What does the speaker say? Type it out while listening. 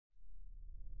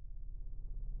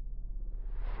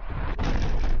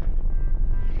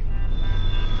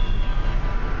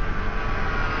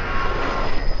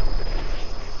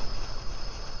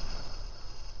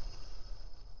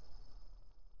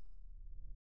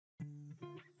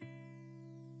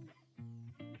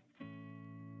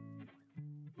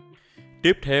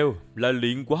Tiếp theo là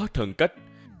luyện hóa thần cách.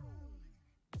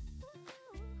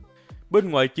 Bên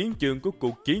ngoài chiến trường của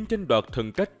cuộc chiến tranh đoạt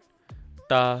thần cách,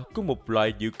 ta có một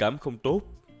loại dự cảm không tốt.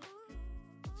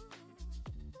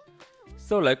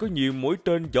 Sao lại có nhiều mũi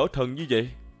tên võ thần như vậy?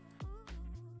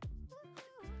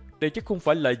 Đây chắc không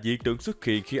phải là dị tượng xuất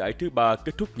hiện khi ải thứ 3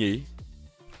 kết thúc nhỉ?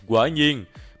 Quả nhiên,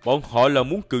 bọn họ là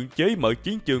muốn cưỡng chế mở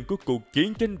chiến trường của cuộc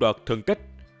chiến tranh đoạt thần cách.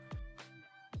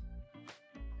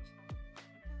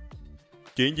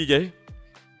 Chuyện gì vậy?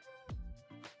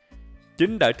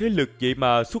 Chính đại thế lực vậy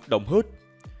mà xúc động hết.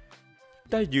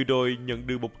 Ta vừa rồi nhận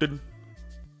được một tin.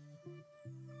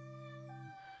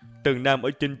 Tần Nam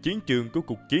ở trên chiến trường của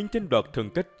cuộc chiến tranh đoạt thần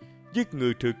cách giết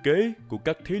người thừa kế của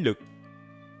các thế lực.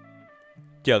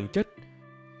 Chẳng trách,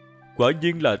 quả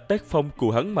nhiên là tác phong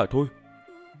của hắn mà thôi.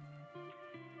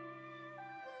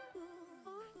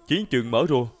 Chiến trường mở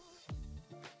rồi.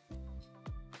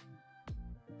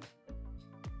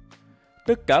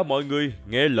 Tất cả mọi người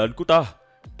nghe lệnh của ta,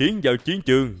 tiến vào chiến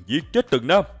trường giết chết Tần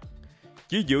Nam.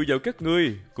 Chỉ dựa vào các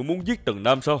ngươi cũng muốn giết Tần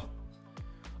Nam sao?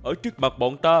 Ở trước mặt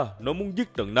bọn ta nó muốn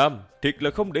giết Tần Nam, thiệt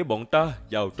là không để bọn ta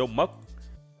vào trong mắt.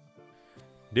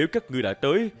 Nếu các ngươi đã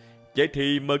tới, vậy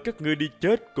thì mời các ngươi đi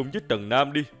chết cùng với Tần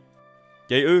Nam đi.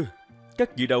 Vậy ư,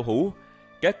 các vị đạo hữu,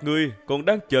 các ngươi còn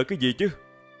đang chờ cái gì chứ?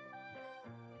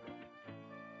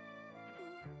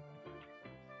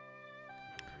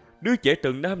 Đứa trẻ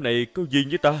Tần Nam này có duyên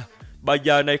với ta, bà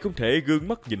già này không thể gương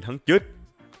mắt nhìn hắn chết.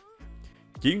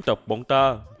 Chiến tộc bọn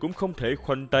ta cũng không thể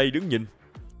khoanh tay đứng nhìn.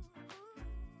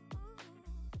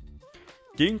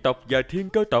 Chiến tộc và thiên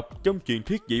cơ tộc trong truyền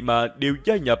thuyết vậy mà đều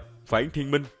gia nhập phản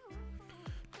thiên minh.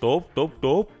 Tốt, tốt,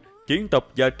 tốt, chiến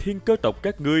tộc và thiên cơ tộc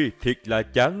các ngươi thiệt là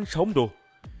chán sống đồ.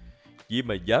 Vì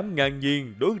mà dám ngang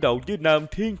nhiên đối đầu với Nam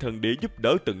Thiên Thần Địa giúp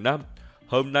đỡ Tần Nam,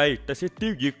 hôm nay ta sẽ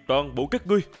tiêu diệt toàn bộ các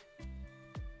ngươi.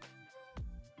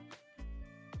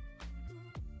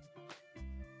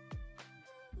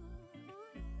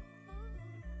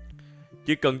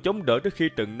 Chỉ cần chống đỡ tới khi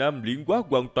Tần Nam luyện hóa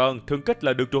hoàn toàn thần cách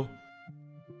là được rồi.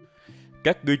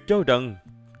 Các ngươi cho rằng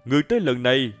người tới lần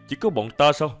này chỉ có bọn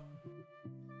ta sao?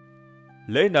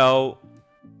 Lẽ nào...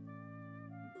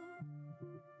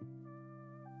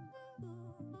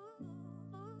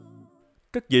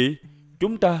 Các vị,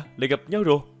 chúng ta lại gặp nhau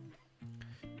rồi.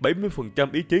 70%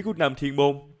 ý chí của Nam Thiên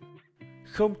Môn.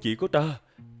 Không chỉ có ta,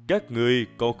 các người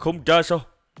còn không ra sao?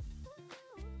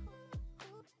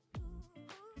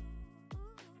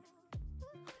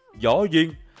 Võ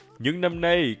Duyên, những năm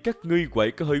nay các ngươi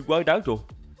quậy có hơi quá đáng rồi.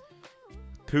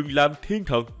 Thường làm thiên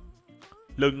thần,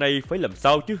 lần này phải làm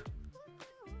sao chứ?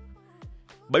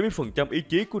 70% ý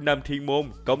chí của Nam Thiên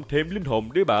Môn cộng thêm linh hồn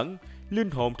đế bản, linh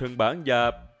hồn thần bản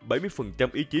và 70%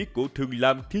 ý chí của Thường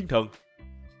Lam Thiên Thần.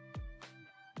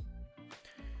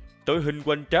 Đội hình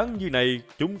hoành tráng như này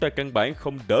chúng ta căn bản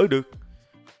không đỡ được.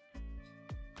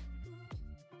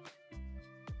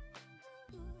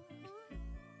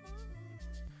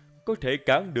 Có thể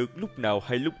cản được lúc nào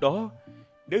hay lúc đó.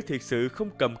 Nếu thiệt sự không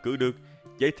cầm cự được,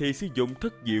 vậy thì sử dụng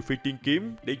thất diệu phi tiên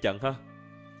kiếm để chặn ha.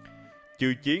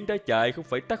 Trừ Chiến đã chạy không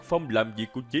phải tác phong làm việc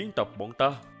của chiến tộc bọn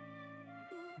ta.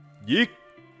 Giết!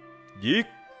 Giết!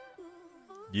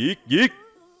 Giết! Giết!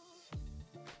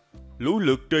 Lũ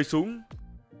lượt rơi xuống.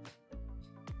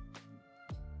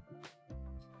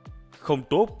 Không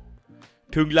tốt.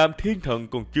 Thường làm thiên thần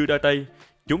còn chưa ra tay,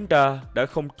 chúng ta đã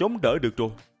không chống đỡ được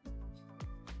rồi.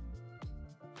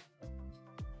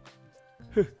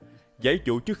 Giải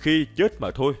dụ trước khi chết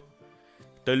mà thôi.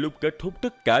 Tới lúc kết thúc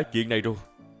tất cả chuyện này rồi.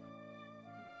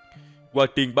 Qua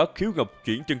tiền bát khiếu ngọc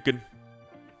chuyển chân kinh.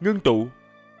 Ngưng tụ.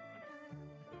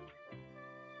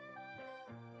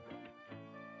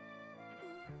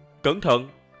 Cẩn thận.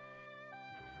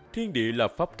 Thiên địa là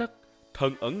pháp tắc,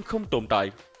 thần ẩn không tồn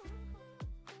tại.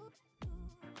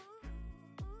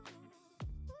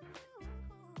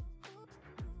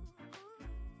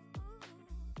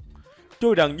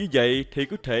 Cho rằng như vậy thì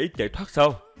có thể chạy thoát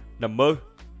sao? Nằm mơ.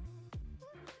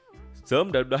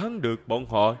 Sớm đã đoán được bọn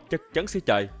họ chắc chắn sẽ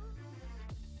chạy.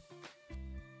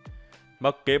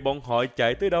 Mặc kệ bọn họ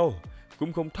chạy tới đâu,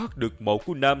 cũng không thoát được mộ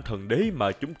của Nam Thần Đế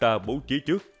mà chúng ta bố trí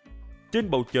trước. Trên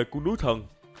bầu trời của núi thần,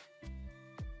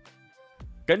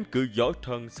 cánh cửa võ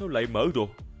thần sao lại mở rồi?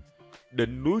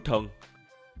 Định núi thần.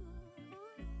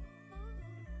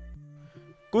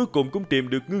 Cuối cùng cũng tìm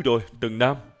được ngươi rồi, Tần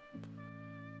Nam.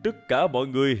 Tất cả mọi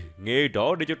người nghe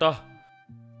rõ đây cho ta.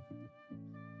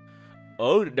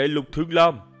 Ở đại lục Thương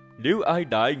Lam, nếu ai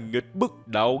đại nghịch bất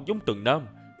đạo giống Tần Nam,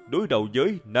 đối đầu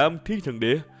với Nam Thiên Thần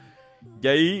Địa,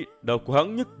 vậy đầu của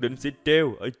hắn nhất định sẽ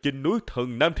treo ở trên núi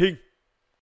thần Nam Thiên.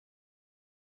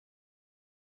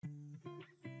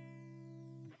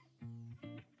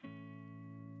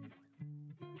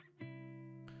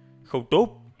 không tốt.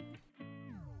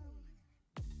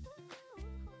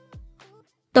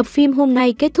 Tập phim hôm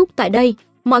nay kết thúc tại đây.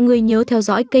 Mọi người nhớ theo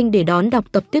dõi kênh để đón đọc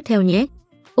tập tiếp theo nhé.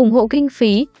 Ủng hộ kinh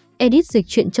phí, edit dịch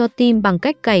truyện cho team bằng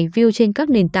cách cày view trên các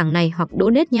nền tảng này hoặc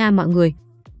donate nha mọi người.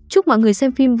 Chúc mọi người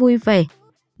xem phim vui vẻ.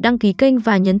 Đăng ký kênh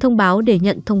và nhấn thông báo để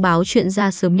nhận thông báo chuyện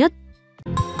ra sớm nhất.